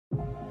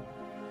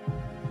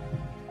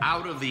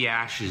Out of the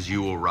ashes,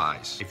 you will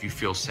rise. If you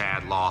feel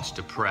sad, lost,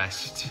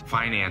 depressed,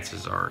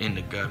 finances are in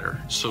the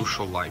gutter,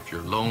 social life,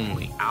 you're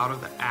lonely, out of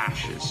the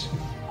ashes,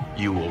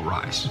 you will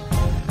rise.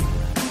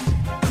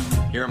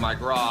 Here in my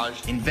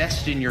garage,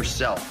 invest in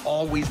yourself.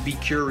 Always be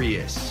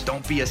curious.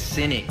 Don't be a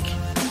cynic.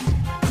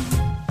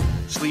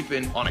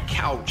 Sleeping on a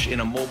couch in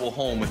a mobile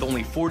home with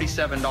only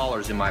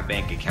 $47 in my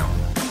bank account.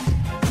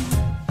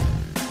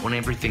 When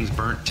everything's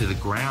burnt to the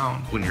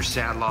ground, when you're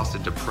sad, lost,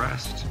 and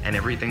depressed, and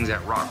everything's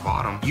at rock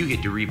bottom, you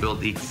get to rebuild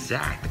the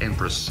exact and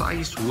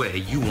precise way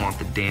you want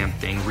the damn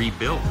thing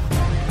rebuilt.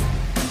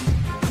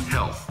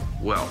 Health,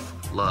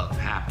 wealth, love,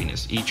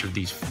 happiness, each of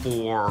these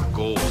 4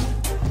 goals.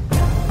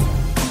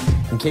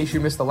 In case you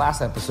missed the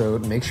last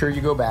episode, make sure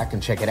you go back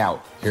and check it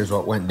out. Here's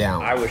what went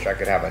down. I wish I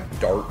could have a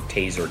dart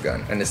taser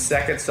gun. And the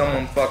second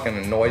someone fucking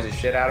annoys the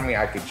shit out of me,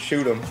 I could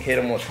shoot them, hit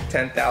them with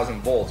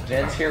 10,000 volts.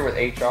 Jen's here with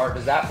HR.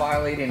 Does that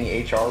violate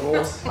any HR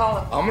rules?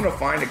 I'm going to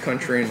find a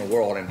country in the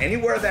world, and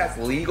anywhere that's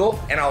legal,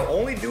 and I'll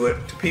only do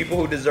it to people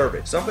who deserve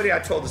it. Somebody I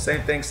told the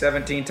same thing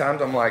 17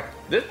 times, I'm like,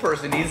 this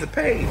person needs to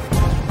pay.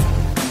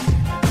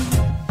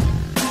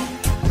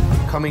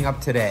 Coming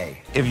up today.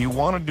 If you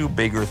want to do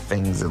bigger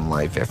things in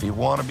life, if you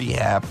want to be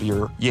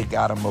happier, you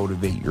got to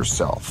motivate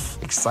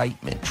yourself.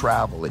 Excitement,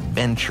 travel,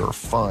 adventure,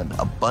 fun,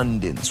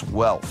 abundance,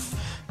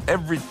 wealth.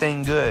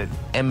 Everything good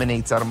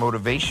emanates out of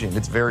motivation.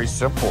 It's very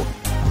simple.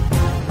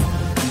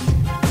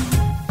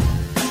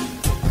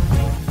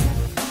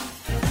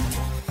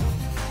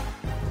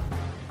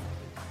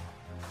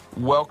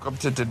 Welcome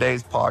to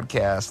today's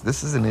podcast.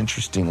 This is an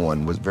interesting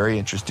one. It was very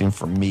interesting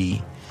for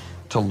me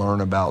to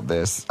learn about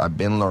this. I've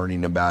been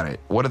learning about it.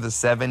 What are the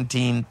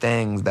 17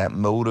 things that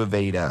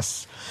motivate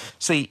us?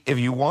 See, if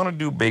you want to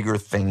do bigger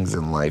things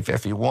in life,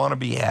 if you want to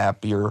be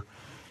happier,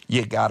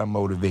 you got to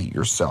motivate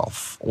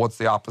yourself. What's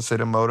the opposite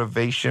of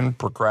motivation?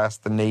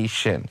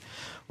 Procrastination.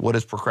 What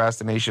does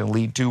procrastination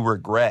lead to?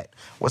 Regret.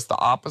 What's the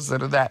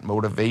opposite of that?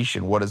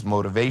 Motivation. What does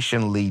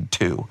motivation lead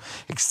to?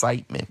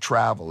 Excitement,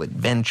 travel,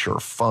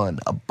 adventure, fun,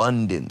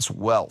 abundance,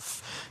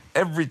 wealth.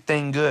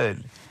 Everything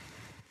good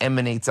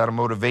emanates out of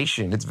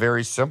motivation. It's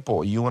very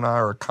simple. You and I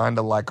are kind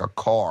of like a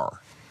car.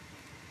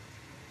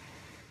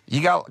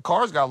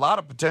 Car's got a lot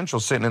of potential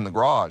sitting in the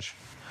garage.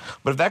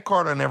 But if that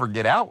car doesn't ever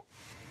get out,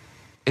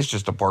 it's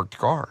just a parked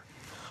car.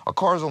 A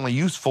car is only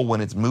useful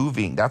when it's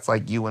moving. That's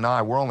like you and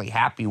I. We're only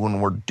happy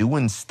when we're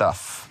doing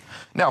stuff.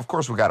 Now, of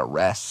course, we got to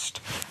rest,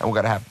 and we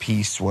got to have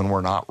peace when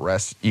we're not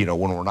when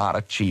we're not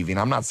achieving.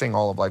 I'm not saying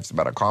all of life's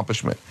about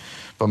accomplishment,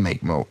 but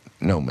make no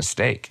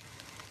mistake.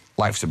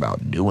 Life's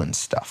about doing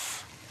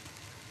stuff.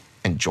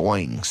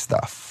 Enjoying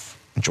stuff,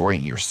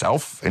 enjoying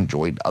yourself,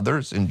 enjoying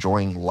others,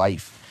 enjoying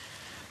life.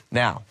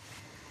 Now,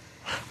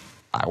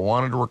 I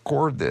wanted to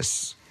record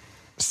this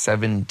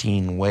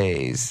 17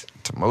 ways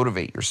to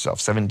motivate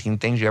yourself, 17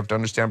 things you have to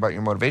understand about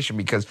your motivation,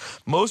 because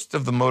most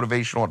of the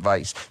motivational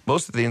advice,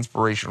 most of the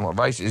inspirational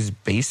advice is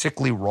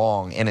basically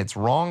wrong, and it's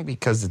wrong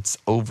because it's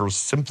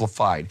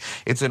oversimplified.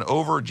 It's an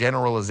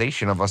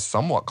overgeneralization of a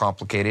somewhat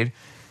complicated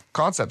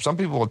concept. Some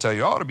people will tell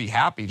you, to be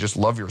happy, just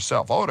love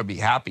yourself. To be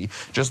happy,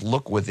 just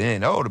look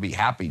within. To be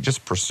happy,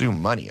 just pursue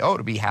money.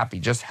 To be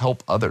happy, just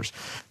help others.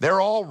 They're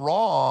all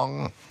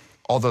wrong,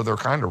 although they're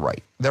kind of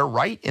right. They're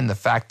right in the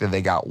fact that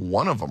they got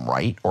one of them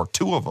right, or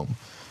 2 of them,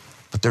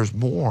 but there's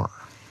more.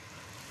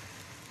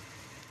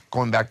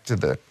 Going back to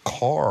the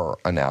car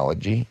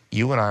analogy,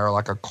 you and I are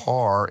like a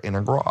car in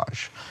a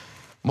garage.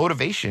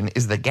 Motivation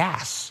is the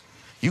gas.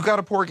 You got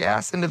to pour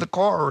gas into the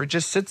car or it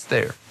just sits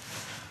there.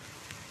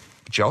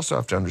 But you also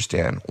have to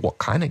understand what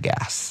kind of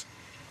gas.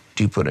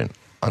 Do you put in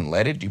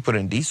unleaded? Do you put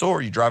in diesel? Or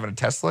are you driving a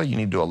Tesla? You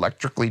need to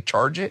electrically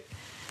charge it?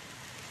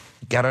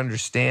 You got to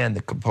understand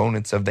the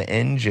components of the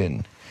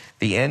engine.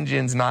 The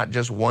engine's not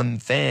just one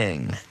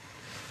thing.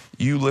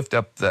 You lift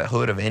up the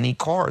hood of any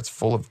car, it's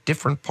full of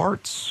different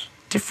parts.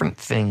 Different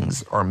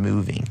things are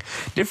moving.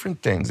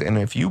 Different things. And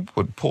if you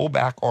would pull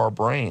back our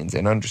brains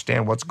and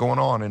understand what's going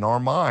on in our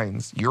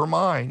minds, your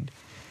mind,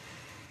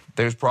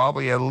 there's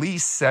probably at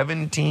least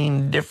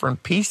 17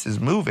 different pieces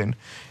moving.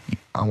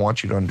 I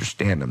want you to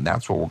understand them.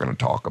 That's what we're going to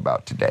talk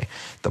about today.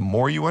 The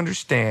more you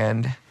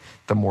understand,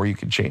 the more you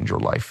can change your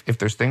life. If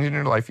there's things in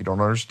your life you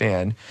don't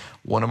understand,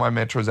 one of my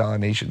mentors,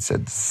 Alan Nation,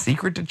 said the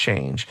secret to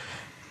change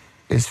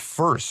is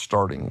first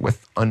starting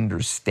with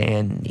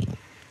understanding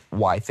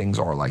why things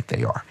are like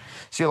they are.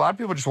 See, a lot of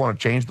people just want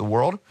to change the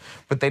world,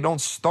 but they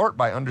don't start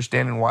by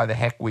understanding why the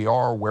heck we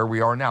are where we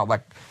are now.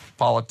 Like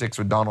politics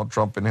with Donald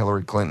Trump and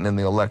Hillary Clinton in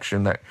the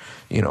election that,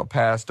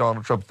 passed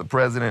Donald Trump the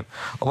president.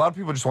 A lot of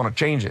people just want to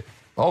change it.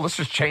 Let's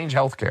just change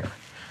healthcare.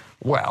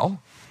 Well,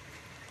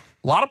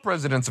 a lot of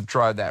presidents have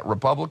tried that,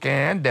 Republican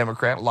and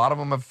Democrat. A lot of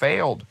them have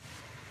failed.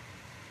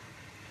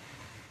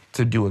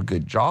 To do a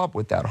good job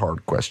with that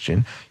hard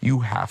question, you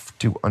have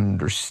to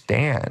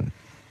understand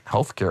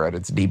healthcare at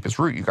its deepest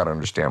root. You got to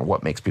understand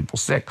what makes people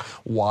sick.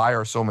 Why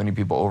are so many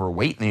people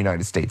overweight in the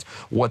United States?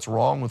 What's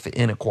wrong with the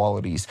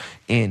inequalities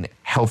in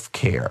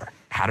healthcare?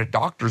 How do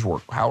doctors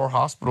work? How are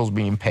hospitals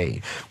being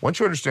paid? Once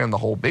you understand the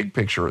whole big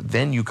picture,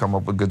 then you come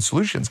up with good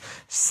solutions.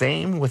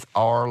 Same with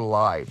our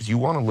lives. You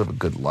want to live a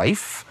good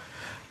life.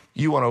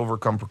 You want to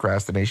overcome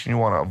procrastination. You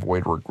want to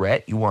avoid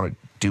regret. You want to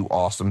do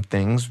awesome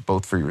things,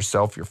 both for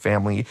yourself, your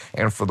family,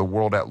 and for the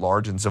world at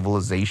large and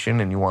civilization.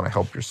 And you want to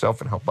help yourself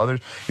and help others.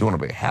 You want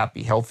to be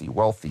happy, healthy,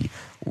 wealthy,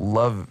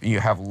 you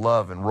have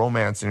love and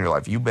romance in your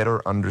life. You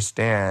better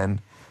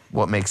understand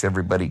what makes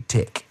everybody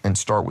tick and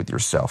start with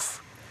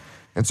yourself.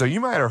 And so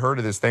you might have heard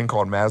of this thing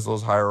called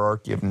Maslow's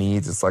hierarchy of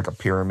needs. It's like a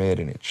pyramid,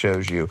 and it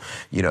shows you,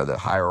 the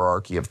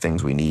hierarchy of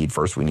things we need.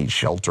 First, we need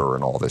shelter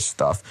and all this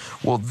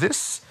stuff. Well,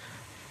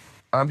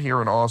 I'm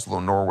here in Oslo,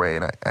 Norway,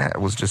 and I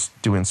was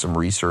just doing some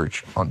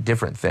research on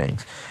different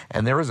things.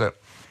 And there was a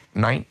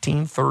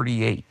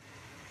 1938,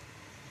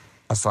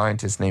 a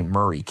scientist named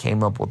Murray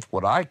came up with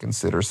what I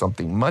consider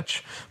something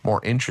much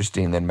more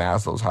interesting than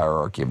Maslow's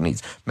hierarchy of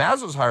needs.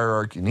 Maslow's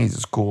hierarchy of needs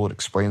is cool. It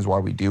explains why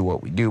we do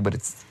what we do, but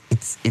it's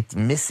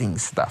missing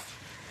stuff.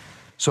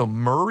 So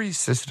Murray's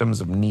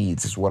systems of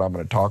needs is what I'm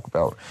going to talk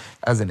about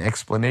as an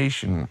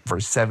explanation for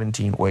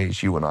 17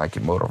 ways you and I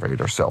can motivate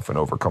ourselves and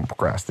overcome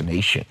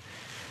procrastination.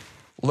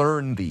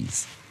 Learn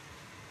these,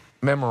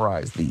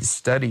 memorize these,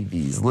 study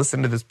these,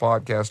 listen to this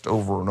podcast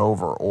over and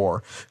over,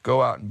 or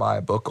go out and buy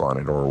a book on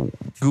it or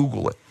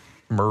Google it.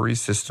 Murray's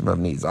system of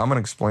needs. I'm going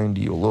to explain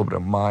to you a little bit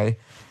of my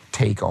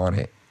take on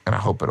it, and I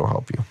hope it'll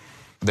help you.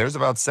 There's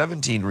about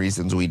 17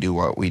 reasons we do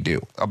what we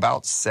do.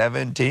 About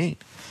 17.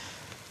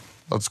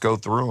 Let's go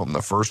through them.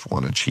 The first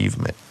one,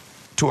 achievement.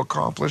 To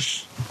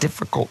accomplish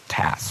difficult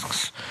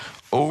tasks,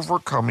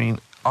 overcoming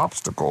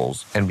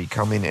obstacles, and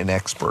becoming an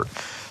expert.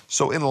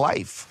 So in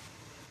life,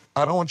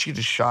 I don't want you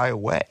to shy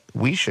away.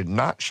 We should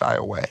not shy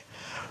away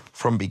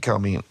from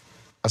becoming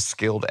a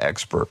skilled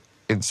expert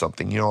in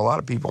something. A lot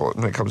of people,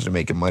 when it comes to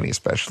making money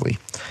especially,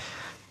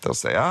 they'll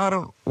say,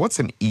 what's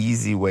an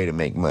easy way to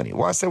make money?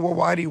 Well, I say,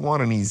 why do you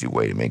want an easy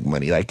way to make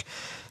money? Like,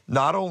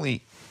 not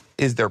only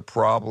is there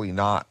probably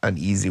not an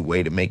easy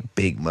way to make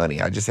big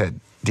money. I just had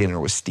dinner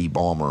with Steve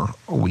Ballmer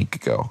a week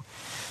ago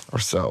or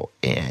so.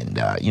 And,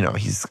 I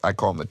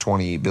call him the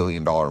 $28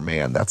 billion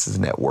man. That's his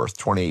net worth,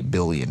 28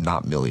 billion,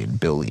 not million,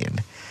 billion.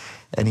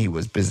 And he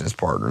was business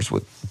partners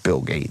with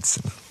Bill Gates.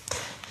 And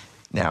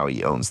now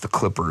he owns the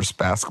Clippers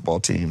basketball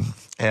team.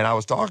 And I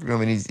was talking to him,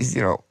 and he's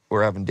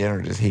we're having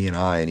dinner, just he and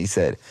I, and he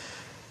said,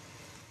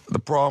 the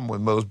problem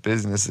with most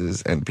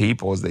businesses and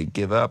people is they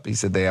give up. He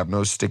said they have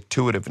no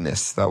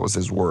stick-to-itiveness. That was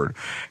his word.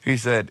 He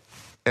said,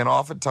 and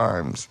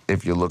oftentimes,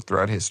 if you look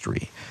throughout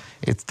history,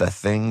 it's the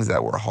things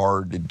that were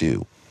hard to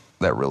do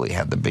that really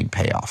had the big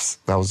payoffs.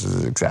 That was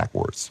his exact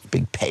words,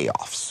 big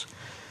payoffs.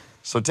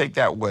 So take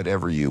that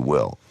whatever you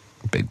will.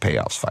 Big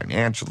payoffs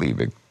financially,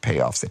 big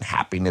payoffs in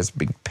happiness,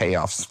 big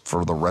payoffs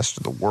for the rest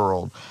of the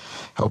world,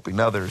 helping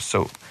others.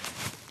 So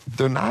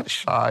they're not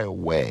shy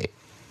away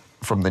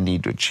from the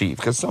need to achieve.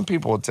 Because some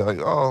people will tell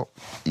you,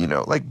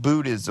 like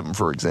Buddhism,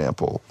 for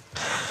example,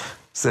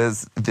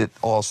 says that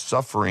all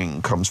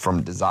suffering comes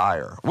from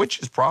desire, which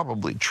is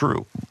probably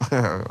true,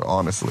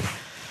 honestly.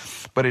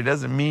 But it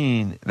doesn't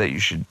mean that you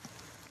should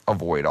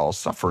avoid all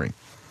suffering,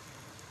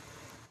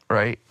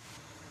 right?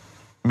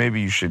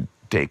 Maybe you should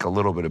take a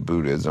little bit of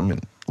Buddhism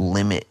and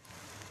limit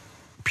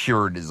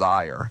pure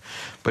desire.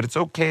 But it's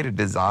okay to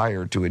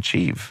desire to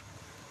achieve.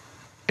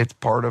 It's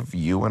part of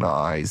you and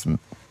I's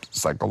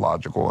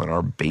psychological and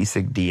our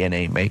basic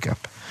DNA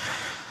makeup.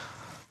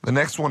 The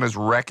next one is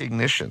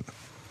recognition.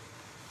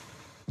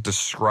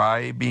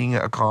 Describing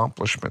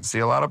accomplishments. See,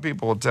 a lot of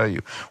people will tell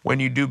you, when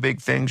you do big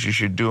things, you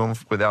should do them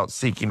without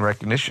seeking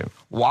recognition.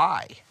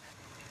 Why?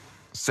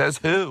 Says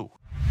who?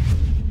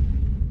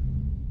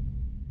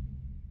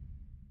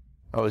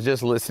 I was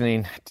just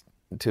listening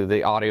to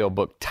the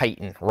audiobook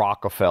Titan,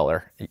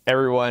 Rockefeller.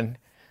 Everyone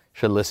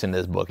should listen to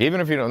this book.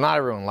 Even if not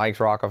everyone likes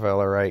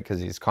Rockefeller, right? Because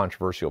he's a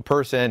controversial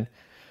person.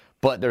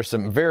 But there's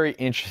some very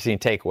interesting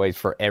takeaways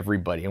for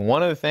everybody. And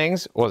one of the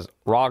things was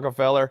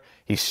Rockefeller,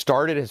 he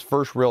started his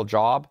first real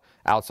job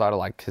outside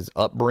of his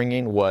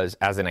upbringing was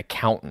as an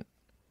accountant.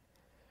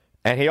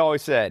 And he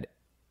always said,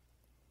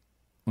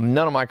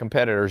 none of my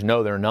competitors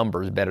know their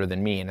numbers better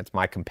than me, and it's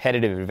my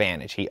competitive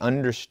advantage. He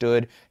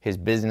understood his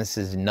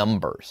business's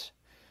numbers.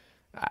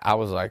 I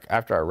was like,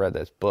 after I read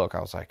this book, I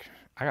was like,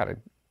 I got to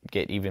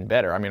get even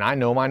better. I mean, I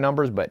know my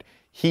numbers, but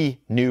he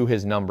knew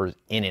his numbers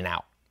in and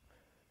out.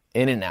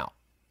 In and out.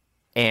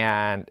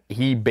 And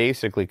he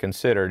basically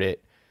considered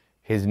it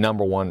his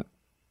number one,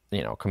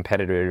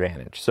 competitive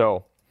advantage.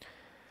 So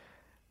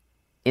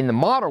in the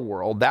modern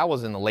world, that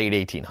was in the late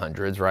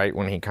 1800s, right?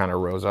 When he kind of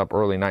rose up,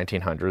 early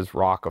 1900s,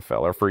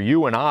 Rockefeller. For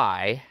you and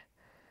I,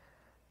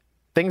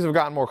 things have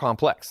gotten more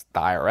complex. The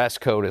IRS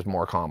code is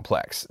more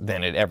complex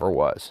than it ever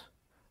was.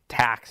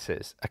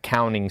 Taxes,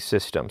 accounting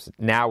systems.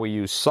 Now we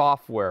use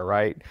software,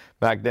 right?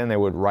 Back then they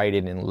would write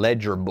it in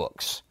ledger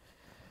books.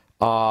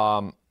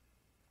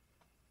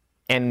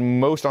 And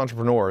most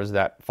entrepreneurs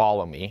that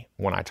follow me,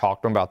 when I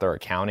talk to them about their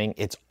accounting,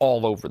 it's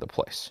all over the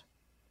place.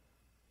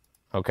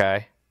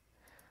 Okay?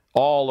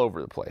 All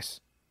over the place.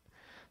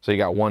 So you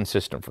got one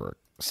system for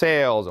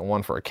sales and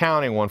one for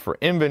accounting, one for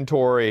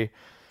inventory.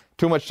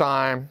 Too much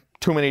time,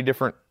 too many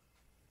different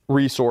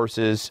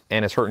resources,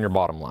 and it's hurting your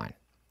bottom line.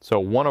 So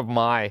one of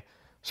my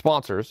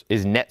sponsors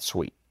is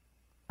NetSuite,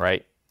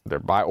 right? They're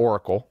by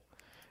Oracle,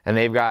 and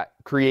they've got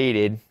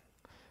created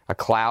a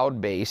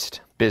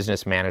cloud-based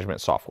business management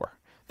software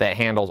that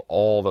handles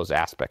all those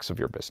aspects of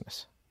your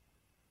business,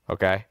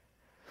 okay?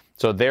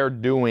 So they're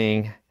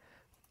doing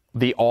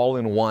the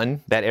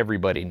all-in-one that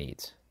everybody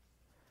needs,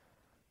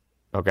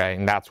 okay?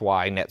 And that's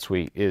why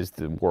NetSuite is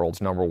the world's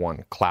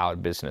 #1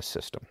 cloud business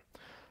system.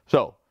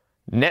 So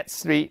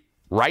NetSuite,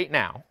 right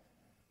now,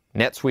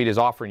 NetSuite is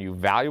offering you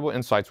valuable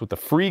insights with a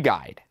free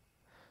guide,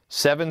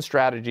 7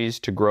 strategies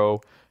to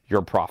grow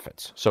your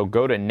profits. So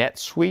go to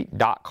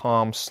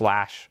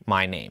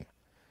netsuite.com/myname,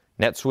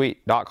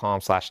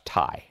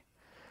 netsuite.com/Ty.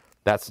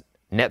 That's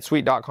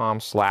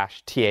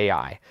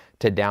netsuite.com/TAI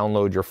to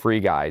download your free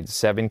guide,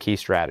 7 key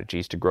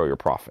strategies to grow your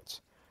profits.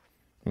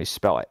 Let me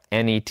spell it,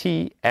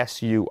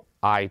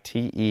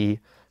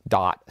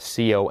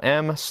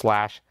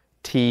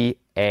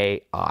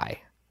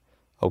 netsuite.com/TAI.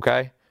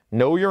 Okay?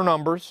 Know your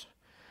numbers,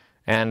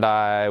 and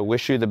I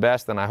wish you the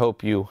best, and I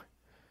hope you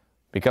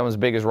become as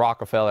big as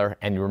Rockefeller,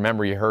 and you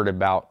remember you heard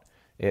about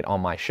it on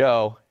my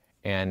show,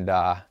 and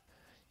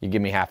you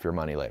give me half your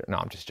money later. No,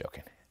 I'm just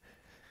joking.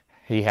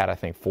 He had, I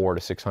think, 400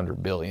 to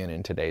 600 billion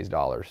in today's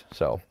dollars.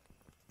 So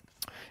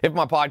if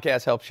my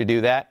podcast helps you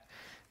do that,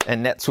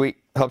 and NetSuite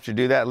helps you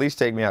do that, at least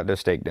take me out to a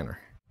steak dinner.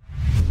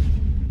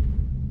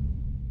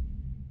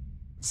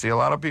 See, a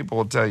lot of people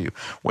will tell you,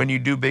 when you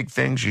do big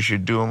things, you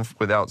should do them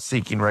without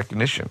seeking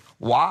recognition.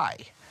 Why?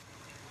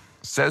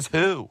 Says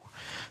who?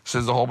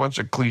 Says a whole bunch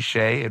of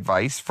cliche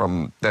advice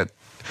from that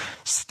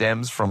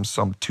stems from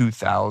some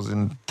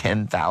 2,000,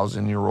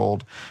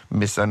 10,000-year-old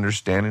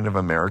misunderstanding of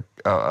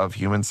of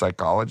human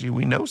psychology.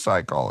 We know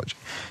psychology.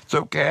 It's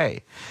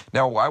okay.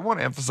 Now, I want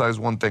to emphasize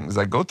one thing. As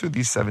I go through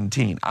these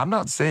 17, I'm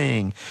not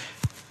saying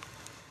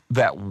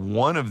that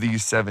one of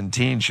these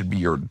 17 should be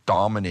your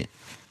dominant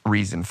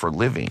reason for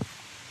living.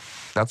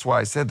 That's why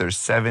I said there's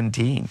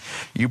 17.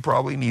 You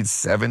probably need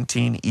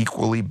 17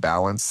 equally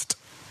balanced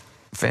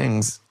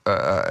things,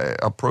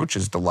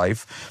 approaches to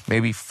life.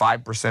 Maybe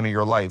 5% of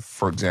your life,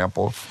 for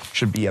example,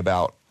 should be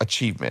about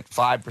achievement.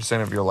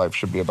 5% of your life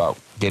should be about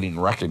getting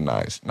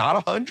recognized, not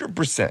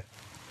 100%.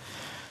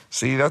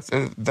 See,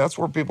 that's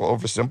where people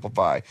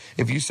oversimplify.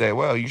 If you say,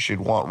 well, you should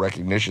want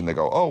recognition, they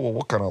go, oh, well,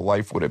 what kind of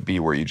life would it be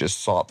where you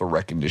just sought the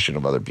recognition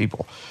of other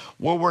people?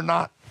 Well, we're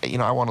not,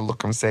 I want to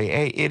look and say,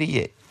 hey,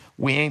 idiot,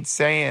 we ain't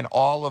saying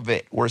all of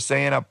it. We're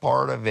saying a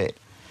part of it.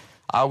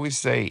 I always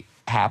say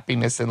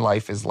happiness in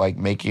life is like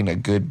making a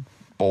good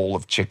bowl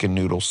of chicken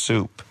noodle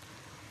soup.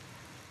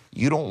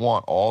 You don't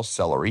want all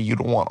celery. You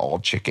don't want all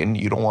chicken.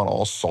 You don't want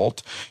all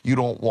salt. You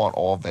don't want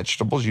all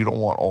vegetables. You don't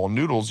want all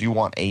noodles. You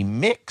want a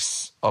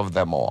mix of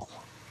them all.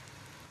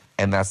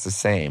 And that's the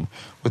same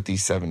with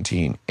these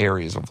 17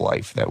 areas of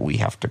life that we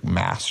have to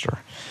master.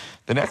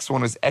 The next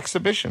one is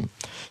exhibition.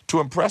 To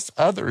impress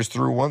others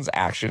through one's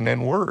action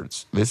and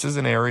words. This is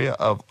an area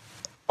of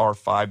our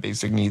 5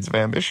 basic needs of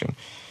ambition.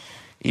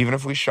 Even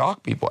if we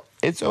shock people,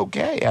 it's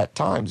okay at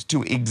times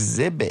to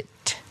exhibit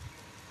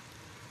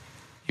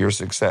your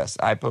success.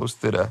 I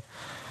posted a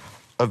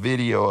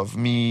video of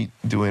me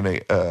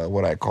doing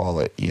what I call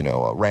it,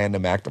 a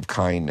random act of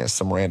kindness,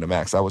 some random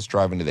acts. I was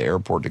driving to the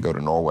airport to go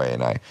to Norway,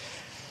 and I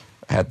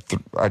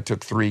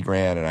took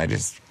 $3,000, and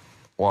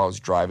while I was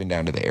driving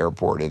down to the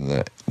airport in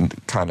the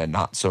kind of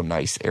not so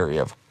nice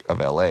area of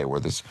LA where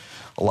there's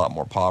a lot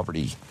more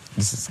poverty.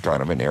 This is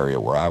kind of an area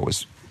where I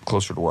was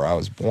closer to where I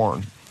was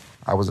born.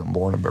 I wasn't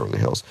born in Beverly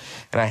Hills.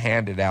 And I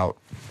handed out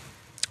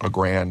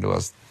 $1,000 to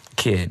a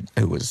kid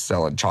who was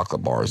selling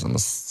chocolate bars on the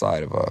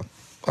side of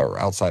or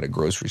outside a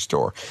grocery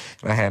store.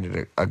 And I handed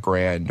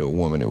 $1,000 to a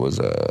woman who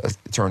it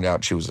turned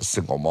out she was a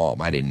single mom.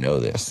 I didn't know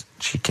this.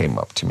 She came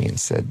up to me and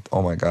said,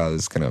 oh my God,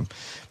 this is going to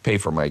pay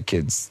for my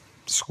kid's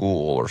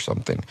school or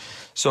something.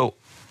 So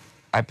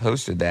I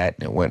posted that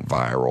and it went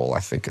viral. I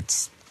think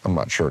I'm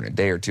not sure, in a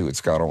day or two,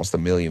 it's got almost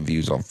 1 million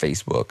views on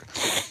Facebook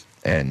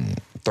and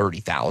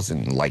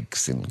 30,000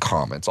 likes and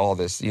comments, all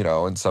this,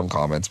 in some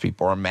comments,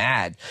 people are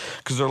mad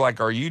because they're like,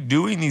 are you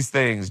doing these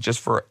things just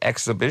for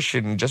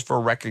exhibition, just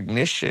for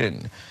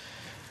recognition?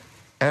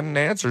 And the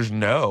answer is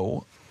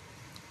no.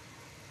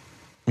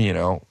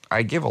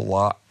 I give a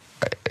lot.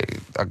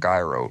 A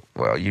guy wrote,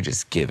 well, you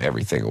just give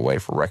everything away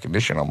for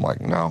recognition. I'm like,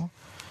 no.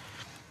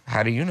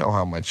 How do you know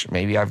how much?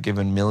 Maybe I've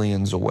given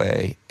millions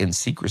away in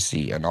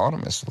secrecy,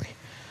 anonymously,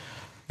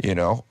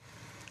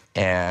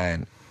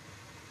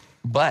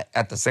 But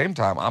at the same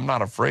time, I'm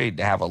not afraid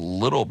to have a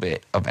little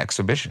bit of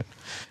exhibition,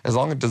 as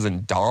long as it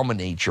doesn't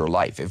dominate your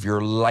life. If your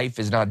life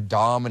is not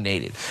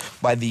dominated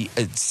by the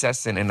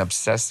incessant and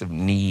obsessive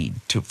need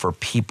for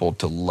people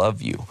to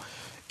love you,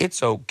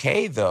 it's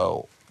okay,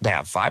 though, to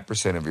have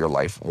 5% of your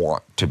life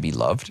want to be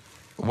loved.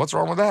 What's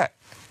wrong with that?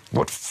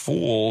 What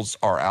fools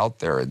are out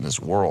there in this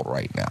world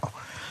right now?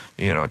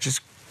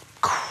 Just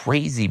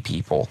crazy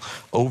people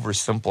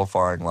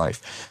oversimplifying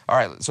life. All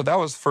right, so that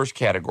was first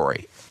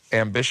category.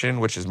 Ambition,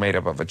 which is made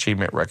up of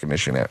achievement,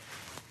 recognition, and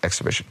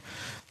exhibition.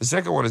 The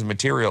second one is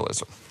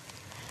materialism,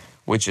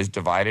 which is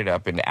divided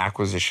up into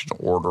acquisition,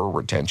 order,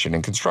 retention,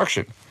 and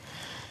construction.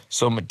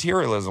 So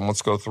materialism,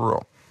 let's go through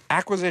them.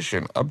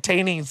 Acquisition,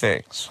 obtaining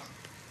things.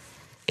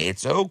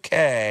 It's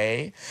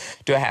okay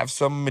to have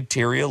some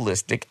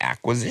materialistic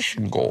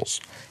acquisition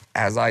goals.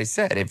 As I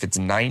said, if it's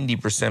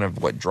 90%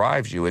 of what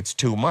drives you, it's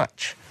too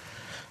much.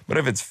 But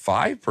if it's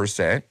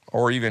 5%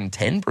 or even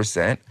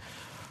 10%,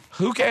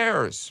 who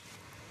cares?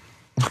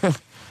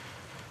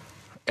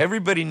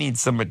 Everybody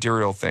needs some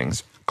material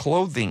things.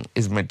 Clothing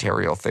is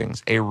material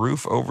things. A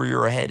roof over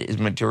your head is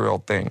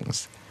material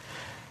things.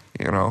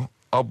 You know,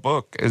 a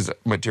book is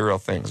material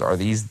things. Are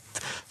these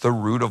the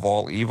root of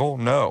all evil?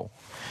 No.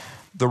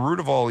 The root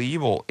of all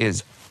evil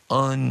is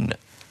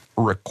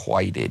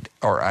unrequited,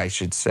 or I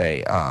should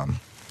say,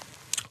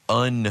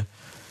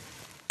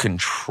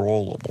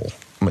 uncontrollable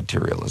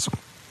materialism.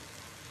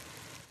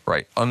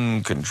 Right?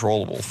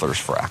 Uncontrollable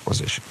thirst for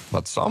acquisition.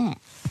 But some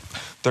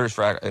thirst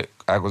for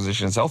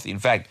acquisition is healthy. In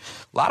fact,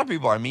 a lot of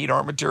people I meet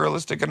aren't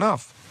materialistic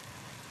enough.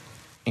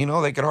 You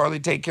know, they could hardly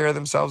take care of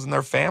themselves and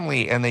their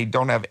family, and they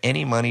don't have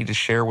any money to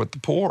share with the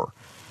poor,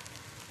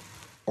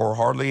 or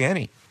hardly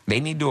any.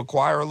 They need to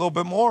acquire a little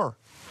bit more.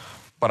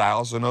 But I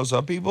also know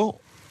some people.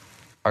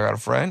 I got a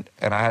friend,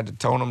 and I had to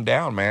tone him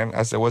down, man.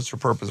 I said, what's your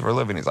purpose for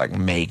living? He's like,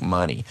 make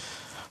money.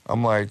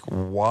 I'm like,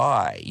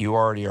 why? You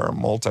already are a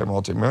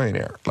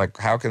multi-millionaire. Like,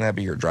 how can that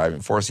be your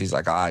driving force? He's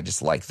like, I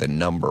just like the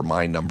number,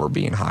 my number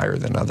being higher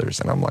than others.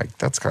 And I'm like,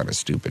 that's kind of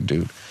stupid,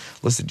 dude.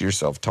 Listen to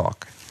yourself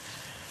talk.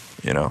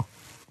 You know,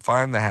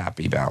 find the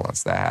happy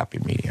balance, the happy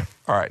medium.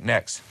 All right,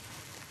 next.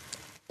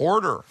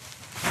 Order.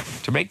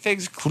 To make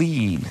things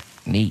clean,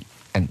 neat,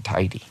 and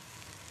tidy.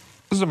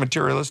 This is a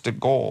materialistic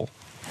goal.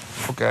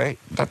 Okay,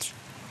 that's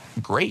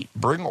great.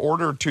 Bring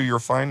order to your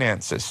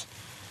finances.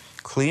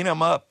 Clean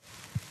them up.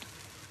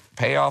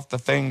 Pay off the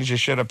things you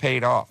should have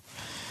paid off.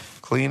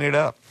 Clean it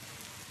up.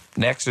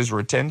 Next is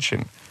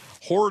retention.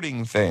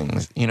 Hoarding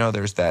things. You know,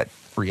 there's that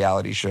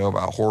reality show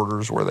about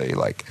hoarders where they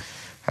like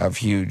have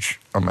huge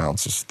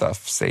amounts of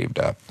stuff saved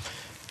up.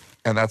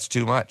 And that's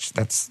too much.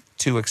 That's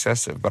too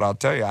excessive. But I'll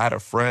tell you, I had a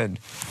friend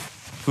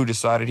who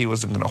decided he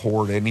wasn't going to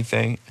hoard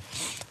anything.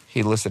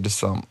 He listened to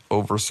some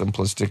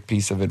oversimplistic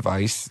piece of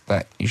advice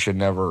that you should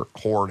never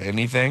hoard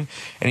anything.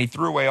 And he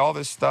threw away all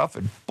this stuff.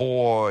 And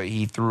boy,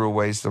 he threw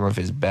away some of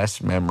his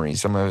best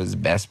memories, some of his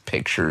best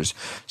pictures,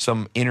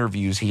 some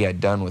interviews he had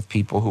done with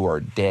people who are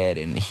dead,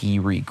 and he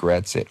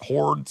regrets it.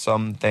 Hoard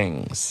some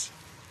things.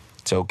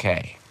 It's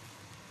okay.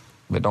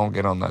 But don't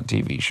get on that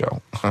TV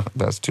show.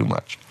 That's too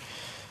much.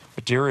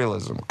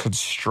 Materialism,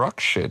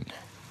 construction.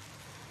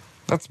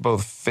 That's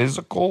both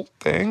physical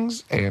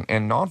things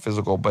and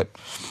non-physical, but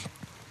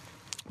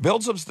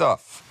build some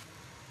stuff.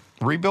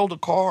 Rebuild a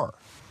car.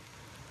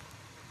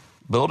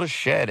 Build a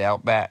shed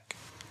out back.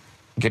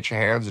 Get your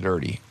hands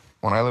dirty.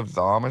 When I lived with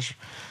the Amish,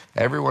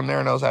 everyone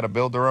there knows how to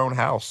build their own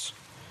house.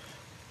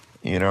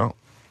 You know,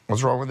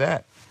 what's wrong with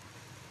that?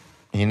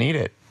 You need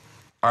it.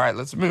 All right,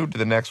 let's move to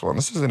the next one.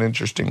 This is an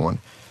interesting one.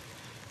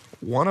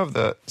 One of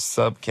the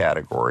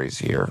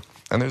subcategories here,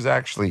 and there's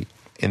actually,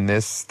 in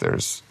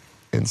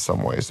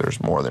some ways,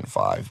 there's more than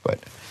 5, but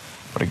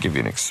I'm going to give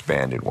you an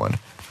expanded one.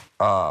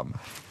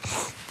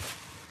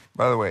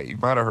 By the way, you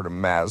might have heard of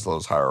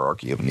Maslow's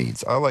hierarchy of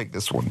needs. I like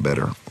this one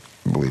better,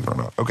 believe it or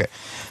not. Okay.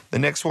 The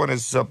next one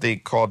is something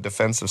called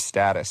defensive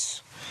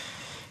status.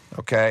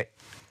 Okay.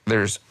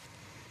 There's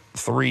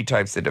 3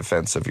 types of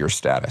defense of your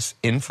status: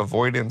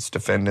 infavoidance,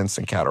 defendance,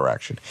 and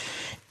counteraction.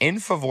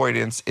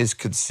 Infavoidance is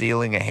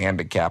concealing a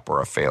handicap or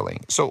a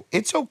failing. So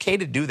it's okay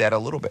to do that a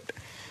little bit.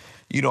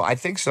 You know, I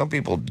think some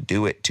people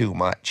do it too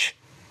much.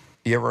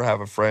 You ever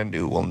have a friend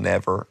who will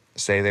never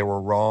say they were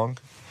wrong?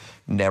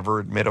 Never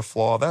admit a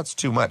flaw? That's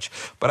too much.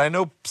 But I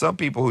know some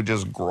people who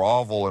just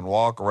grovel and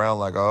walk around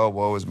like, oh,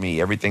 woe is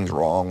me. Everything's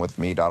wrong with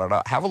me,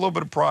 da-da-da. Have a little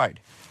bit of pride,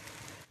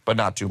 but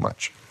not too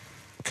much.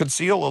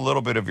 Conceal a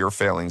little bit of your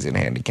failings and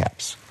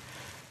handicaps,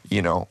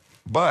 you know.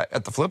 But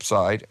at the flip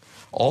side,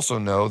 also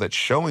know that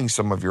showing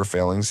some of your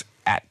failings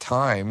at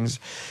times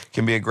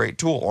can be a great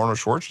tool. Arnold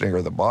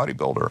Schwarzenegger, the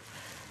bodybuilder,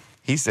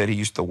 he said he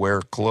used to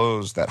wear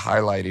clothes that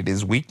highlighted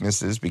his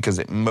weaknesses because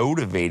it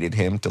motivated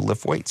him to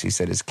lift weights. He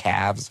said his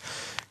calves,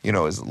 you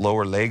know, his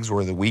lower legs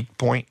were the weak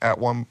point at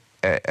one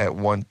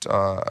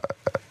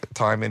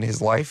time in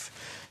his life.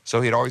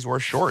 So he'd always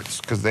wear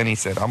shorts because then he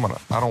said,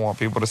 I don't want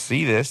people to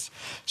see this.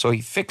 So he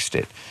fixed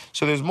it.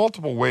 So there's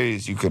multiple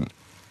ways you can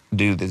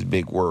do this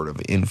big word of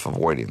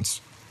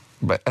infavoidance.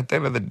 But at the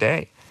end of the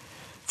day,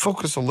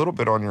 focus a little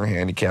bit on your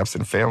handicaps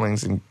and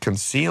failings, and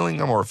concealing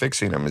them or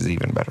fixing them is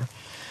even better.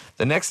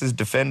 The next is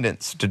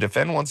defendants. To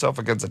defend oneself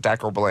against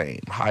attack or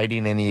blame,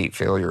 hiding any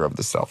failure of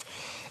the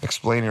self.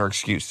 Explain your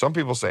excuse. Some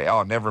people say,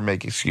 oh, never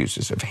make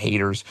excuses. If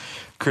haters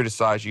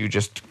criticize you,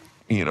 just,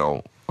 you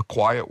know, a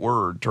quiet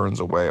word turns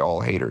away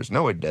all haters.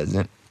 No, it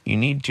doesn't. You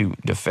need to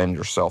defend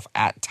yourself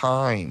at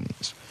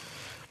times.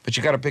 But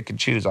you got to pick and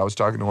choose. I was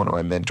talking to one of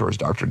my mentors,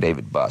 Dr.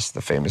 David Buss,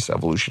 the famous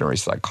evolutionary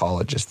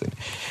psychologist, and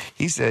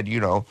he said, you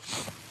know,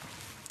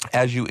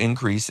 as you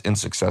increase in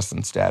success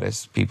and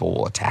status, people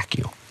will attack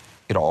you.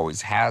 It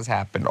always has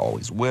happened,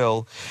 always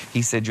will.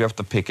 He said you have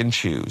to pick and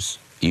choose.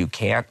 You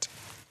can't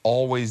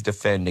always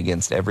defend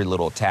against every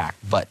little attack,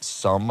 but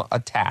some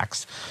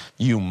attacks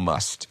you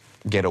must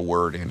get a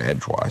word in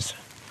edgewise.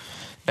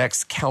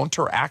 Next,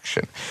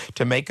 counteraction.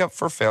 To make up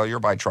for failure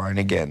by trying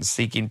again,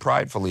 seeking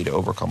pridefully to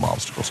overcome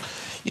obstacles.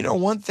 You know,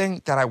 one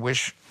thing that I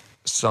wish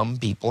some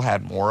people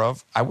had more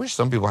of, I wish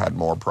some people had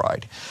more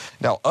pride.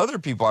 Now, other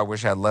people I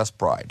wish had less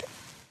pride.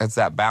 It's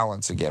that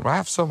balance again. I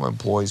have some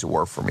employees who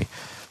work for me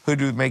who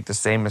do make the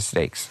same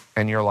mistakes.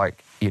 And you're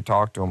like, you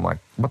talk to them like,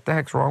 what the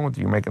heck's wrong with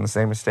you making the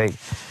same mistake?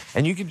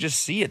 And you can just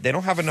see it. They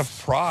don't have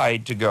enough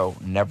pride to go,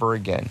 never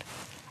again.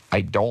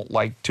 I don't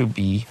like to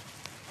be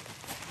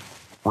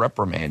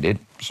reprimanded,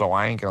 so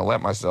I ain't going to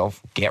let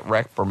myself get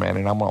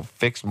reprimanded. I'm going to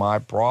fix my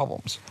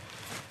problems.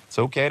 It's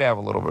okay to have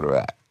a little bit of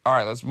that. All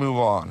right, let's move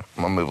on.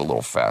 I'm going to move a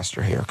little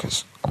faster here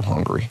because I'm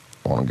hungry.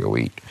 I want to go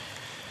eat.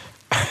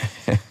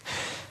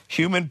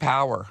 Human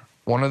power.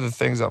 One of the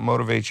things that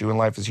motivates you in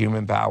life is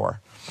human power.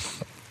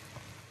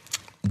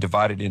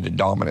 Divided into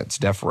dominance,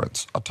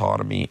 deference,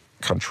 autonomy,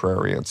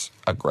 contrariance,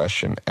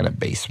 aggression, and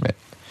abasement.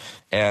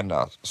 And,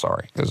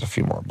 there's a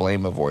few more.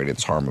 Blame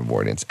avoidance, harm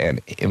avoidance, and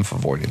inf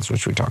avoidance,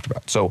 which we talked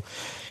about. So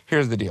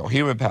here's the deal.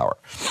 Human power.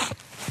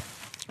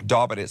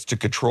 Dominance, to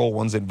control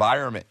one's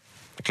environment,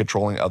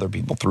 controlling other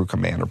people through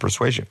command or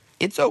persuasion.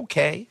 It's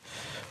okay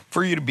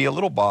for you to be a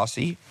little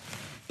bossy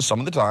some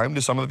of the time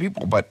to some of the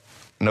people, but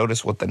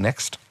notice what the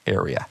next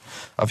area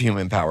of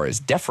human power is.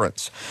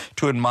 Deference,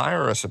 to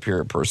admire a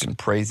superior person,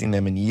 praising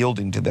them and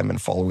yielding to them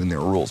and following their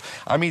rules.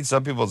 I mean,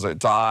 some people say,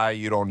 Ty,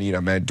 you don't need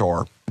a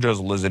mentor.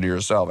 Just listen to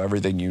yourself.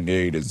 Everything you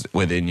need is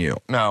within you.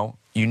 No,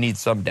 you need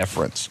some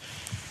deference.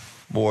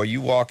 Boy,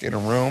 you walk in a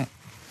room,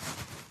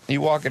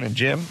 you walk in a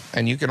gym,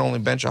 and you can only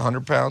bench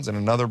 100 pounds and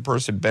another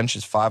person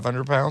benches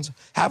 500 pounds.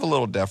 Have a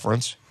little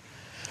deference.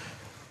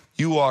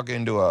 You walk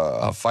into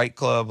a fight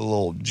club, a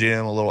little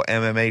gym, a little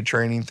MMA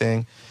training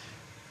thing.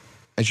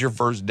 It's your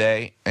first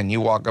day, and you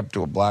walk up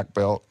to a black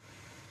belt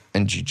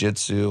in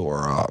jiu-jitsu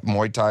or a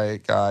Muay Thai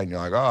guy, and you're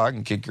like, oh, I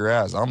can kick your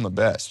ass. I'm the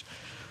best.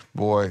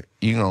 Boy,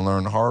 you're going to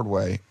learn the hard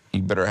way.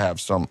 You better have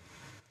some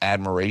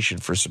admiration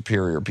for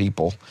superior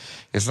people.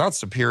 It's not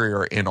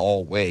superior in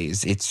all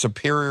ways. It's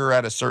superior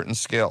at a certain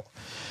skill.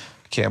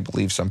 I can't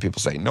believe some people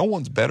say, no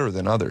one's better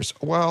than others.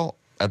 Well,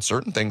 at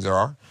certain things there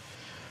are.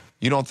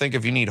 You don't think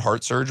if you need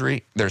heart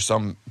surgery, there's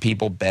some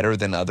people better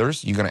than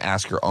others? You're going to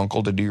ask your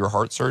uncle to do your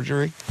heart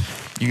surgery?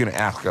 You're going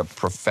to ask a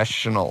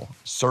professional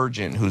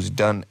surgeon who's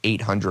done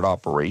 800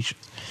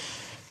 operations?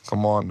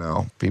 Come on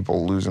now.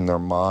 People losing their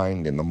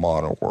mind in the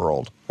modern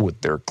world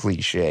with their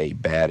cliche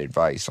bad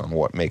advice on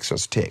what makes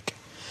us tick.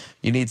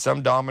 You need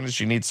some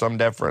dominance. You need some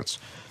deference.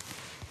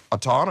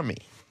 Autonomy.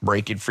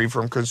 Breaking free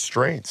from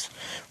constraints,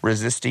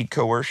 resisting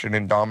coercion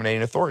and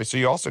dominating authority. So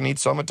you also need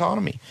some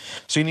autonomy.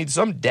 So you need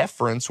some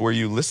deference where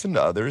you listen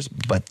to others,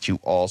 but you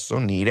also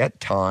need at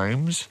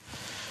times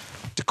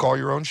to call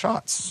your own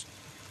shots.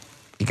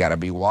 You got to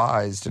be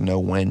wise to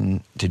know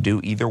when to do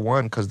either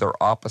one because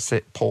they're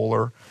opposite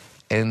polar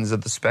ends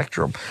of the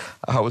spectrum.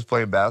 I was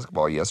playing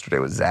basketball yesterday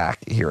with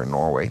Zach here in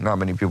Norway. Not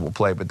many people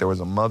play, but there was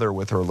a mother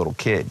with her little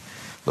kid,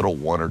 little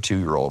 1 or 2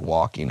 year old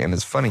walking. And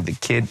it's funny, the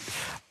kid,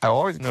 I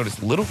always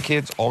notice little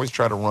kids always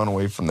try to run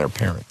away from their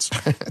parents.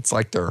 It's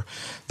like their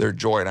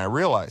joy. And I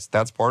realized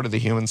that's part of the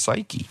human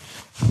psyche.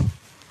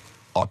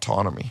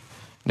 Autonomy.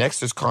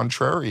 Next is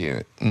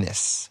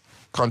contrariance.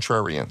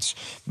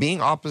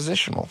 Being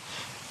oppositional.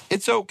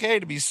 It's okay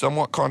to be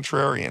somewhat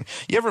contrarian.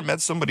 You ever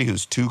met somebody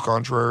who's too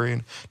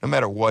contrarian? No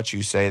matter what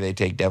you say, they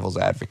take devil's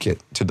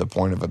advocate to the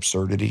point of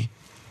absurdity.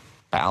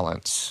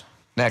 Balance.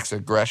 Next,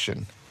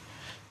 aggression.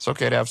 It's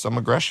okay to have some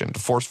aggression, to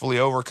forcefully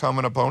overcome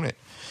an opponent.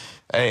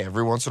 Hey,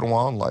 every once in a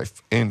while in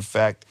life. In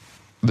fact,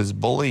 this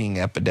bullying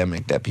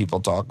epidemic that people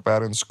talk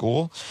about in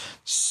school,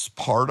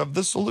 part of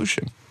the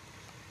solution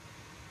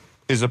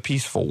is a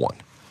peaceful one.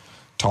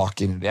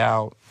 Talking it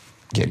out,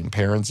 getting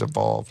parents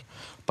involved.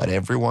 But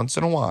every once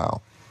in a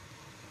while,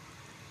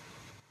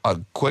 a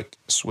quick,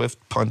 swift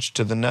punch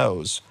to the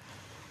nose,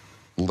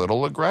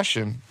 little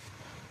aggression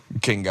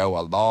can go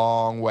a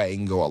long way. It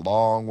can go a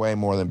long way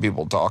more than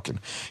people talking.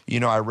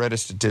 You know, I read a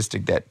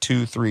statistic that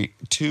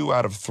 2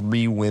 out of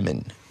 3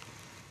 women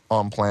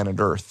on planet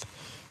Earth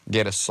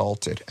get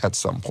assaulted at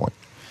some point,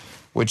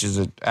 which is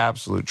an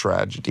absolute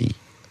tragedy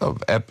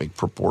of epic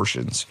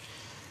proportions.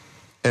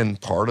 And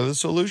part of the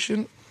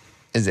solution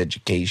is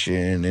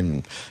education,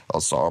 and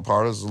also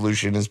part of the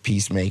solution is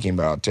peacemaking.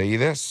 But I'll tell you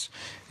this,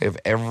 if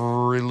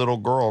every little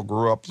girl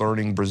grew up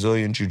learning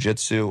Brazilian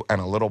Jiu-Jitsu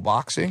and a little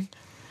boxing,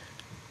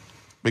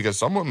 because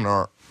some women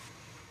are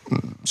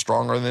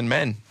stronger than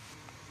men,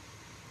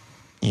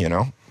 you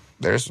know,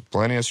 there's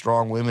plenty of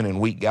strong women and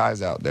weak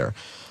guys out there.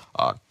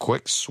 A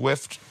quick,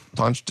 swift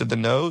punch to the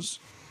nose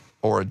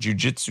or a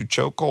jiu-jitsu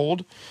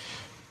chokehold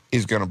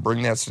is going to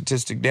bring that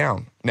statistic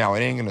down. Now, it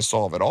ain't going to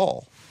solve it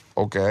all,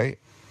 okay?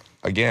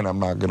 Again, I'm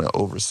not going to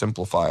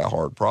oversimplify a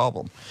hard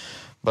problem,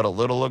 but a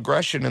little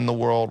aggression in the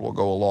world will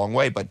go a long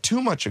way. But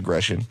too much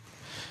aggression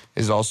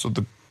is also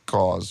the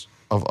cause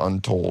of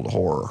untold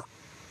horror.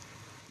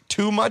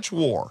 Too much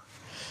war.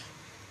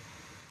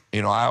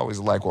 You know, I always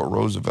like what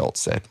Roosevelt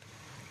said.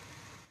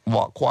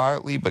 Walk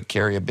quietly, but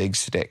carry a big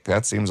stick.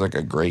 That seems like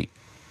a great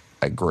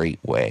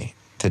way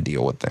to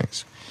deal with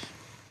things.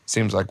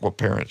 Seems like what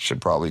parents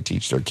should probably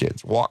teach their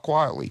kids. Walk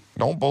quietly.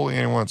 Don't bully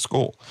anyone at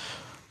school,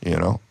 you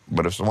know.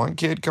 But if one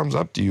kid comes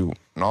up to you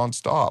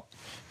nonstop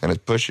and is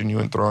pushing you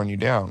and throwing you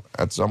down,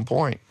 at some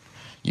point,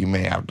 you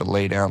may have to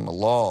lay down the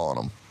law on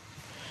them.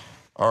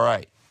 All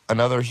right,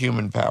 another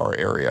human power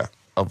area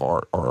of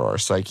our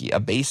psyche,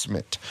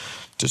 abasement,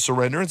 to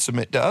surrender and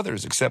submit to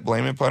others, accept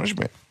blame and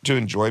punishment, to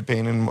enjoy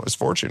pain and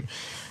misfortune.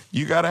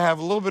 You got to have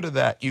a little bit of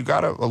that. You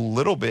got to a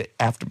little bit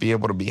have to be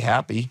able to be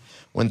happy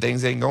when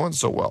things ain't going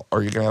so well,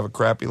 or you're going to have a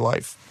crappy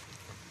life.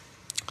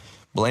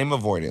 Blame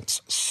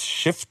avoidance,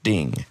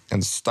 shifting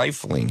and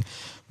stifling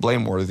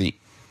blameworthy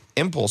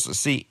impulses.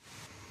 See,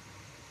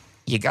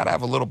 you got to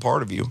have a little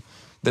part of you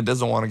that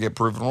doesn't want to get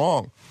proven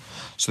wrong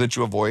so that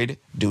you avoid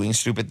doing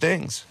stupid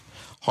things.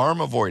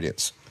 Harm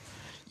avoidance.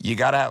 You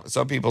got to have,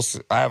 some people,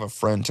 I have a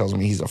friend tells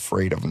me he's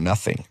afraid of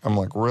nothing. I'm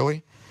like,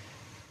 really?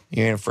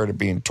 You ain't afraid of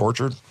being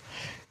tortured?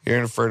 You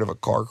ain't afraid of a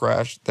car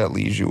crash that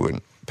leaves you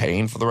in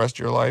pain for the rest of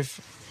your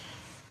life?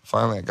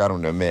 Finally, I got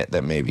him to admit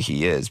that maybe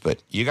he is,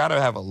 but you got to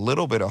have a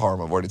little bit of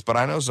harm avoidance. But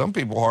I know some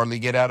people hardly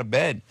get out of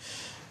bed.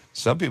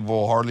 Some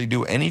people hardly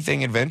do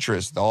anything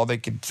adventurous. All they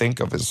can think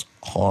of is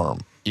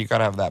harm. You got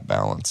to have that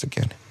balance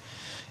again.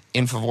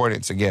 Inf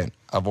avoidance, again,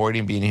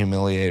 avoiding being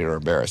humiliated or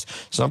embarrassed.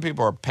 Some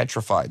people are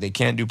petrified. They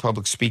can't do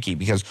public speaking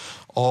because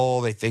all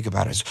they think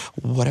about is,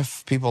 what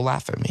if people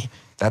laugh at me?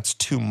 That's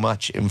too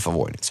much inf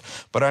avoidance.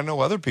 But I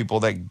know other people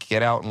that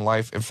get out in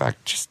life. In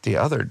fact, just the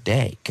other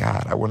day,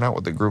 God, I went out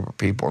with a group of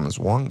people, and this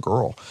one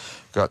girl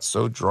got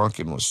so drunk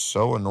and was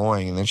so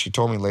annoying. And then she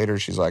told me later,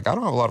 she's like, I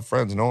don't have a lot of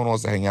friends. No one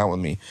wants to hang out with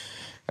me.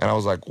 And I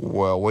was like,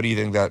 well, what do you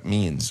think that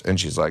means? And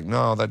she's like,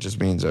 no, that just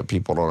means that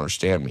people don't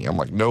understand me. I'm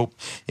like, nope.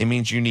 It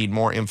means you need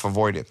more inf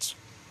avoidance.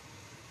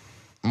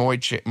 More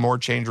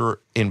changer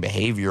in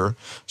behavior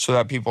so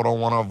that people don't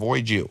want to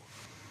avoid you.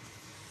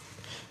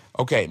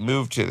 Okay,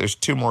 there's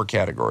two more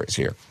categories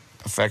here.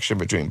 Affection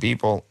between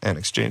people and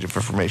exchange of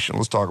information.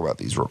 Let's talk about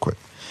these real quick.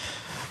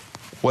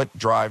 What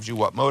drives you?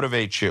 What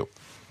motivates you?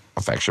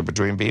 Affection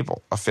between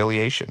people.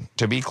 Affiliation.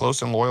 To be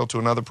close and loyal to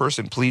another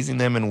person, pleasing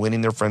them and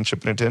winning their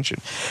friendship and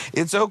attention.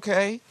 It's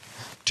okay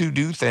to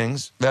do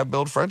things that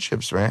build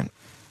friendships, man.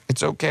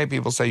 It's okay.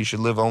 People say you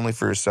should live only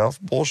for yourself.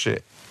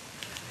 Bullshit.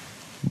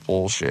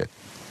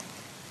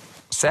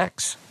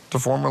 Sex. To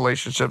form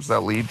relationships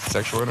that lead to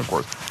sexual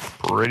intercourse.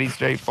 Pretty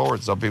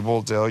straightforward. Some people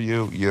will tell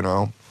you,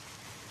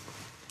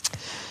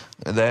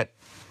 that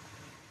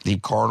the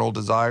carnal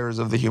desires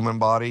of the human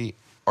body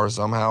are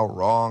somehow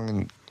wrong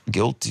and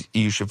guilty.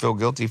 You should feel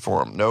guilty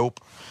for them. Nope.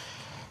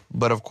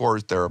 But of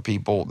course, there are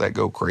people that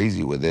go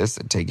crazy with this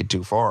and take it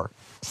too far.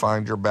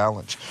 Find your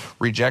balance.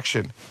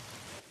 Rejection.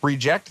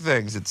 Reject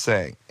things, it's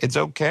saying. It's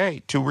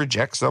okay to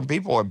reject some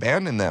people,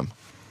 abandon them.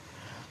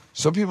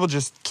 Some people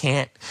just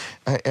can't.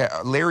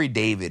 Larry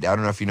David, I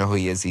don't know if you know who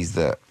he is. He's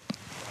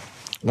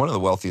one of the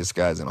wealthiest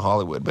guys in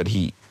Hollywood, but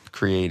he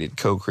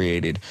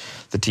co-created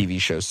the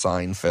TV show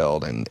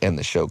Seinfeld and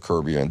the show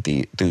Curb Your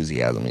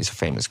Enthusiasm. He's a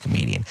famous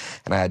comedian.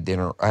 And I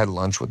had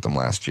lunch with him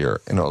last year,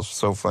 and it was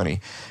so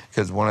funny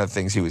because one of the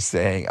things he was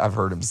saying, I've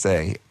heard him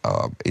say,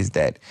 is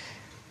that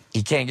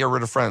he can't get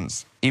rid of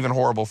friends, even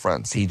horrible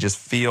friends. He just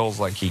feels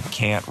like he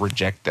can't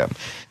reject them.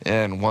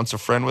 And once a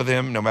friend with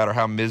him, no matter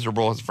how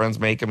miserable his friends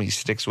make him, he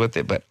sticks with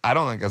it. But I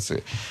don't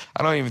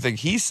even think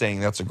he's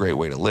saying that's a great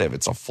way to live.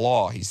 It's a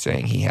flaw he's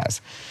saying he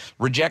has.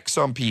 Reject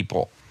some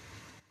people.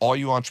 All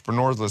you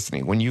entrepreneurs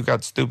listening, when you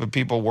got stupid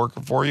people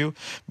working for you,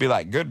 be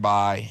like,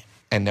 goodbye,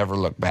 and never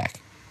look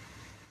back.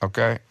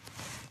 Okay?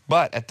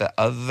 But at the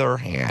other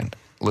hand,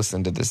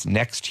 listen to this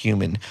next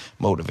human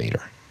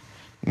motivator.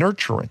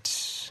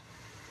 Nurturance.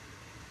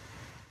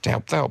 To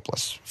help the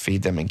helpless,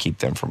 feed them and keep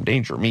them from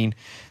danger. I mean,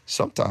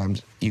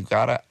 sometimes you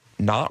gotta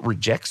not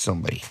reject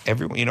somebody.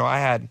 I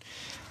had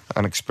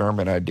an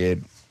experiment I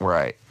did where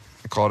I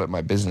called it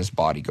my business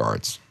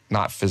bodyguards,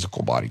 not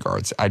physical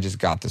bodyguards. I just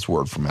got this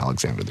word from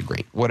Alexander the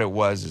Great. What it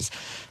was is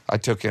I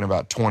took in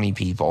about 20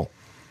 people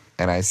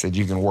and I said,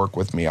 you can work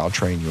with me. I'll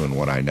train you in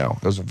what I know.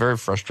 It was a very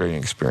frustrating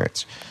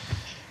experience.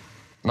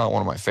 Not one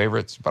of my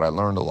favorites, but I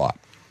learned a lot.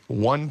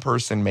 One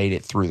person made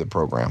it through the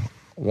program.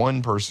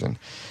 One person.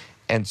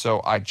 And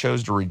so I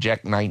chose to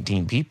reject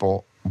 19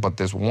 people, but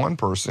this one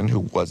person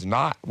who was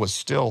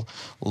still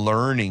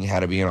learning how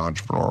to be an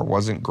entrepreneur,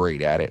 wasn't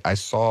great at it. I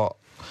saw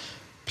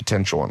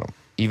potential in him.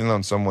 Even though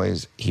in some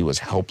ways he was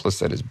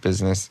helpless at his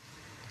business,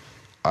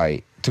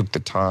 I took the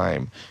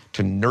time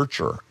to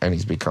nurture, and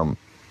he's become,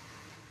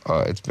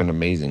 it's been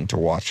amazing to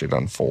watch it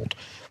unfold.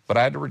 But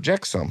I had to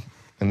reject some.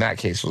 In that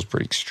case, it was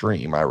pretty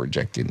extreme. I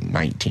rejected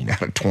 19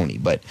 out of 20,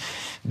 but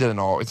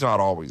it's not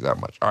always that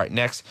much. All right,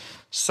 next,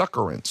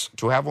 succorance.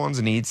 To have one's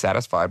needs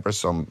satisfied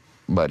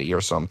somebody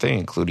or something,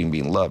 including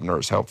being loved,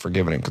 nourished, helped,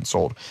 forgiven, and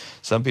consoled.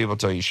 Some people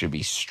tell you should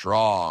be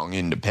strong,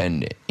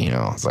 independent.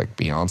 It's like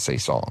Beyonce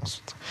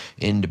songs.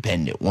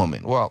 Independent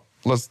woman. Well,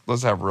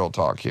 let's have real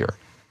talk here.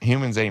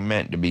 Humans ain't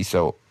meant to be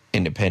so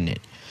independent.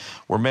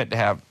 We're meant to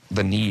have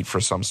the need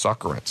for some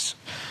succorance.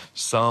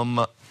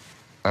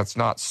 That's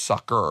not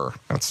sucker.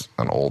 That's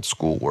an old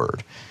school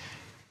word.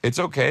 It's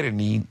okay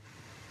to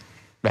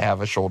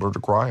have a shoulder to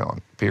cry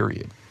on,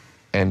 period.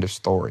 End of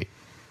story.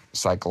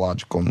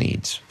 Psychological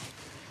needs.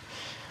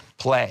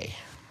 Play.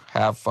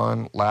 Have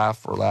fun,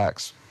 laugh,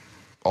 relax.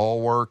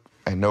 All work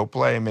and no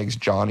play makes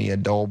Johnny a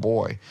dull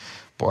boy.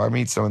 Boy, I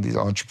meet some of these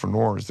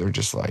entrepreneurs. They're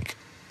just like,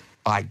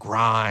 I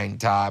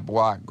grind, Ty. Boy,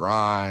 I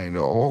grind.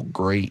 Oh,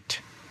 great.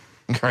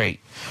 Great.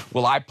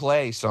 Well, I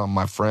play some,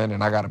 my friend,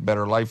 and I got a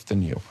better life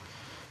than you.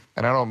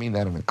 And I don't mean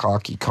that in a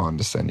cocky,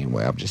 condescending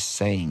way. I'm just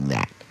saying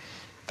that.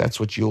 That's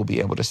what you'll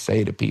be able to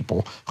say to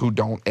people who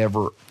don't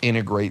ever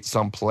integrate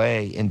some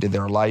play into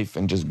their life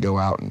and just go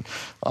out and,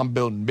 I'm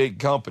building big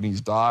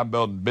companies, I'm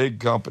building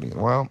big companies.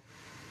 Well,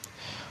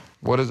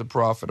 what does it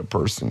profit a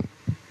person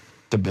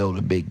to build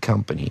a big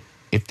company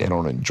if they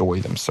don't enjoy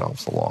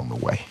themselves along the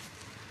way?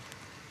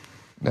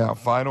 Now,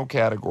 final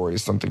category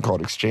is something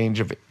called exchange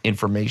of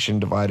information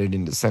divided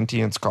into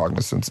sentience,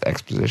 cognizance,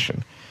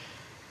 exposition.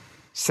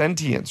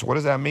 Sentience, what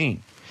does that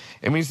mean?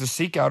 It means to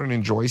seek out and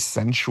enjoy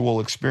sensual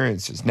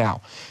experiences.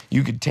 Now,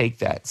 you could take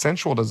that.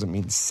 Sensual doesn't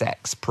mean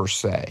sex per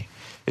se.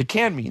 It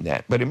can mean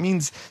that, but it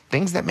means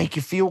things that make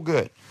you feel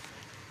good.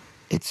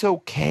 It's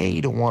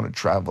okay to want to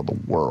travel the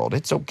world.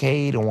 It's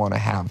okay to want to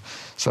have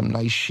some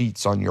nice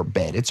sheets on your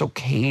bed. It's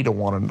okay to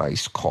want a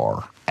nice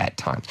car at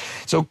times.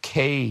 It's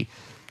okay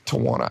to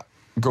want to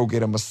go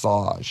get a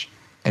massage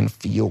and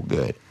feel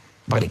good.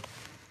 But,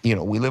 we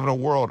live in a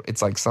world,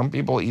 it's like some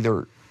people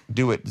either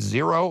do it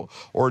 0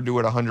 or do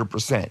it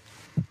 100%.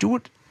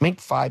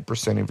 Make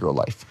 5% of your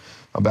life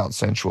about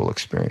sensual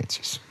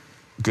experiences.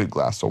 Good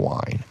glass of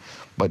wine.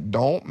 But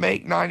don't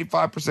make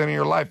 95% of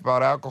your life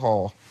about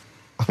alcohol.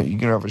 You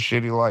can have a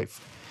shitty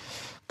life.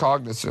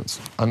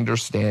 Cognizance,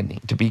 understanding,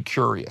 to be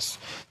curious,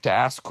 to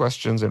ask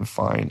questions and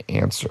find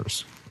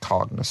answers.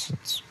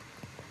 Cognizance.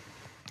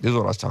 This is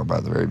what I was talking about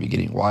at the very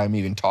beginning, why I'm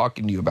even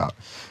talking to you about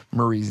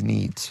Murray's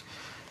needs.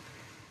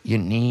 You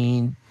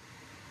need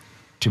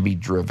to be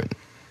driven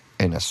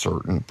in a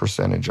certain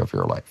percentage of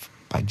your life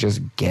by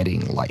just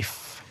getting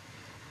life.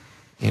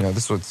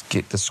 This is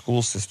what the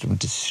school system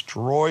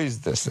destroys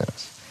this in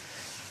us.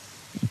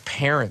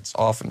 Parents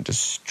often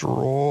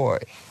destroy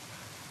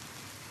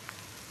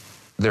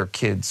their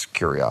kids'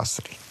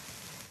 curiosity.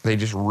 They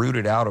just root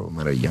it out of them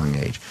at a young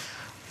age.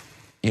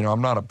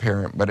 I'm not a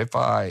parent, but if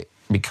I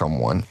become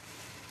one,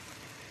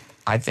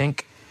 I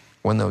think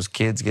when those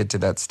kids get to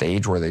that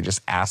stage where they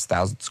just ask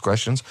thousands of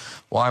questions,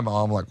 why,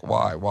 Mom? Like,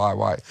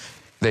 why?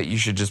 That you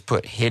should just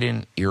put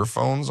hidden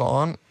earphones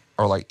on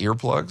or like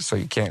earplugs so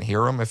you can't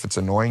hear them if it's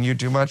annoying you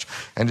too much,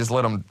 and just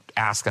let them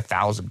ask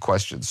 1,000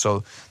 questions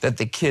so that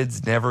the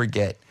kids never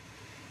get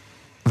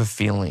the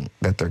feeling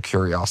that their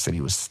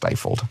curiosity was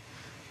stifled.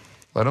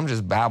 Let them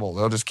just babble.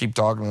 They'll just keep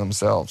talking to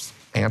themselves.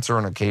 Answer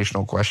an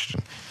occasional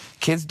question.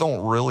 Kids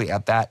don't really,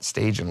 at that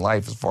stage in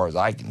life, as far as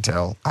I can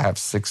tell, I have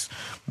 6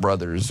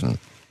 brothers and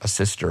a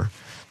sister,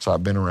 so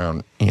I've been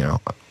around,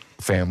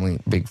 family,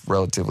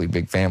 relatively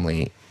big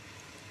family,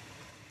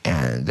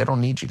 and they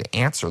don't need you to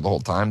answer the whole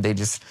time.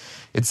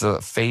 It's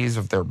a phase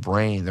of their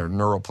brain, their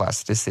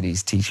neuroplasticity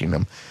is teaching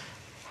them,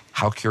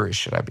 how curious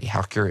should I be?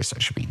 How curious I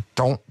should be.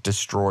 Don't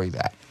destroy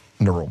that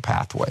neural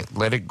pathway.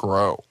 Let it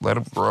grow. Let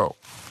it grow.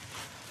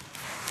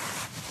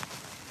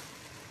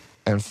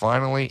 And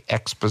finally,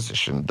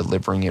 exposition,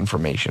 delivering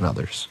information to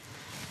others.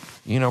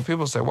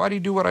 People say, why do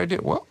you do what I do?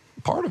 Well,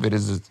 part of it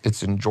is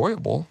it's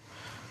enjoyable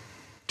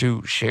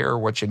to share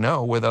what you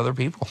know with other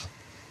people.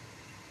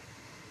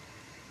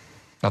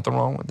 Nothing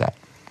wrong with that.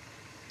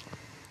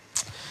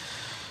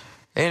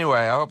 Anyway,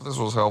 I hope this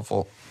was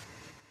helpful.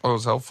 It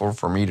was helpful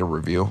for me to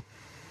review.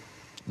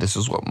 This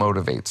is what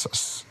motivates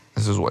us.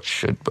 This is what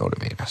should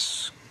motivate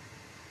us.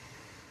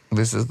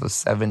 This is the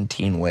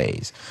 17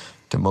 ways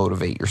to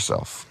motivate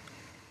yourself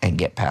and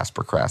get past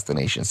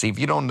procrastination. See, if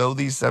you don't know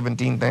these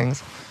 17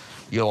 things,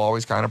 you'll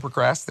always kind of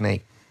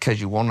procrastinate because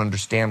you won't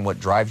understand what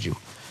drives you.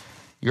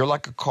 You're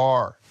like a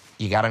car.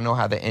 You got to know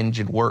how the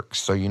engine works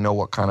so you know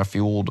what kind of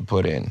fuel to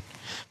put in.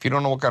 If you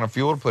don't know what kind of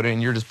fuel to put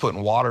in, you're just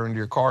putting water into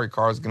your car is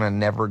going to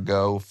never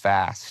go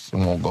fast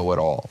and won't go at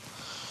all.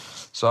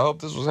 So I hope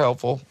this was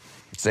helpful.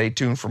 Stay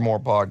tuned for more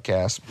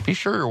podcasts. Be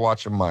sure you're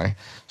watching my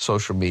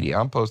social media.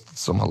 I'm posting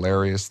some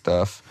hilarious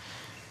stuff,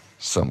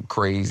 some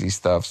crazy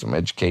stuff, some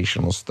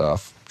educational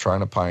stuff. I'm trying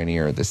to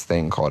pioneer this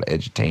thing called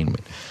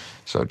edutainment.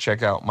 So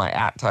check out my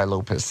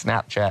 @TyLopez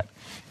Snapchat,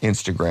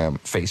 Instagram,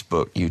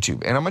 Facebook,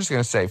 YouTube. And I'm just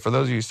going to say, for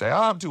those of you who say,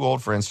 I'm too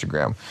old for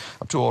Instagram,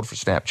 I'm too old for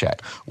Snapchat.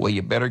 Well,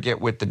 you better get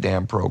with the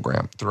damn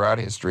program. Throughout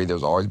history,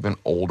 there's always been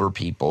older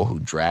people who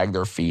drag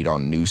their feet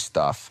on new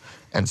stuff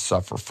and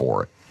suffer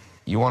for it.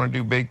 You want to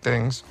do big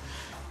things?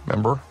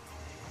 Remember?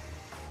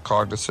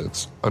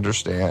 Cognizance,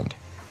 understand,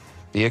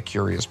 Be a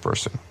curious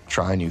person.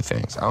 Try new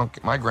things.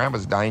 My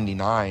grandma's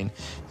 99,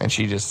 and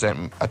she just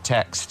sent a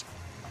text,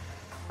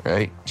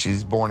 right?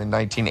 She's born in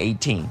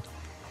 1918.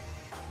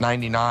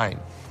 99.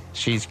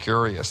 She's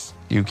curious.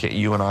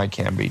 You and I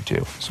can be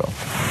too. So,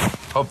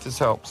 hope this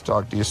helps.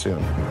 Talk to you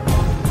soon.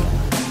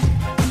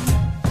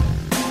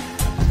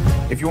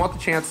 If you want the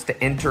chance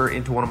to enter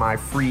into one of my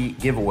free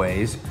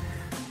giveaways,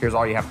 here's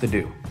all you have to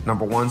do.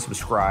 Number one,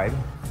 subscribe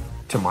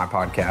to my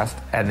podcast.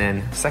 And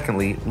then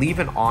secondly, leave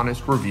an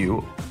honest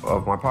review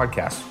of my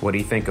podcast. What do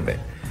you think of it?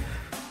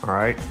 All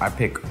right. I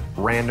pick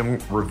random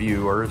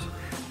reviewers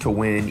to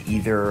win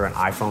either an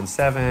iPhone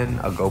 7,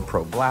 a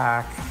GoPro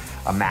Black,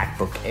 a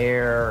MacBook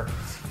Air,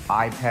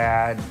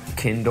 iPad,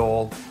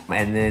 Kindle,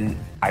 and then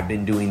I've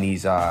been doing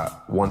these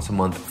once a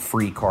month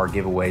free car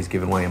giveaways,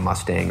 giving away a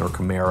Mustang or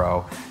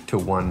Camaro to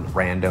one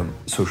random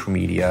social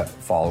media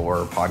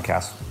follower.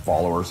 Podcast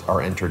followers are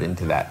entered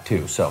into that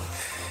too. So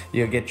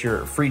you'll get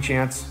your free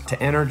chance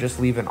to enter. Just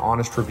leave an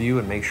honest review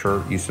and make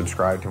sure you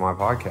subscribe to my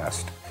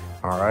podcast.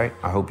 All right.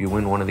 I hope you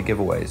win one of the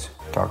giveaways.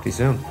 Talk to you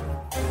soon.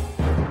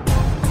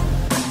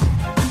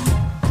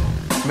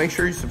 Make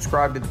sure you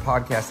subscribe to the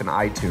podcast in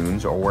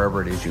iTunes or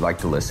wherever it is you like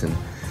to listen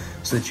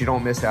so that you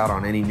don't miss out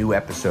on any new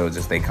episodes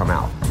as they come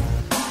out.